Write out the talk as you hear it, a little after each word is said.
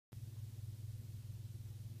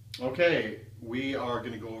Okay, we are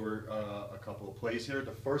going to go over a couple of plays here.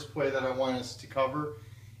 The first play that I want us to cover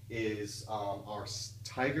is our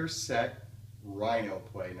Tiger set Rhino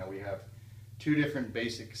play. Now we have two different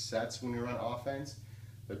basic sets when we run offense.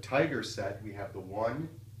 The Tiger set, we have the 1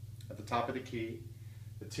 at the top of the key,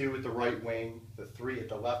 the 2 at the right wing, the 3 at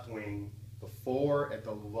the left wing, the 4 at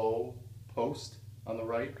the low post on the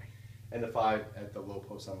right, and the 5 at the low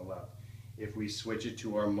post on the left. If we switch it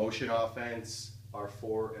to our motion offense, our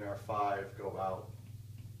 4 and our 5 go out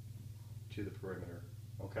to the perimeter,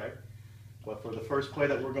 okay? But for the first play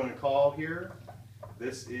that we're going to call here,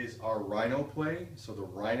 this is our Rhino play. So the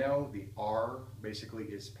Rhino, the R basically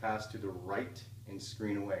is passed to the right and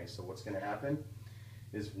screen away. So what's going to happen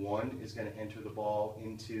is 1 is going to enter the ball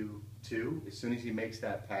into 2. As soon as he makes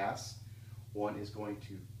that pass, 1 is going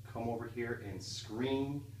to come over here and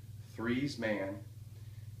screen 3's man.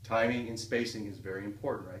 Timing and spacing is very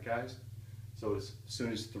important, right guys? So as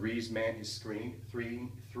soon as 3's man is screened,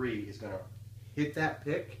 3 is going to hit that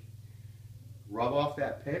pick, rub off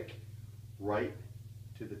that pick right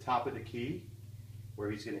to the top of the key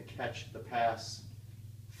where he's going to catch the pass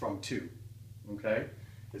from 2. Okay?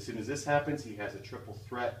 As soon as this happens, he has a triple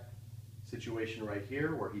threat situation right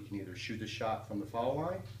here where he can either shoot the shot from the foul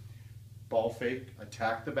line, ball fake,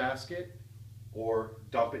 attack the basket, or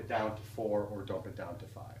dump it down to 4 or dump it down to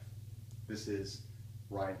 5. This is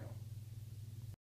Rhino.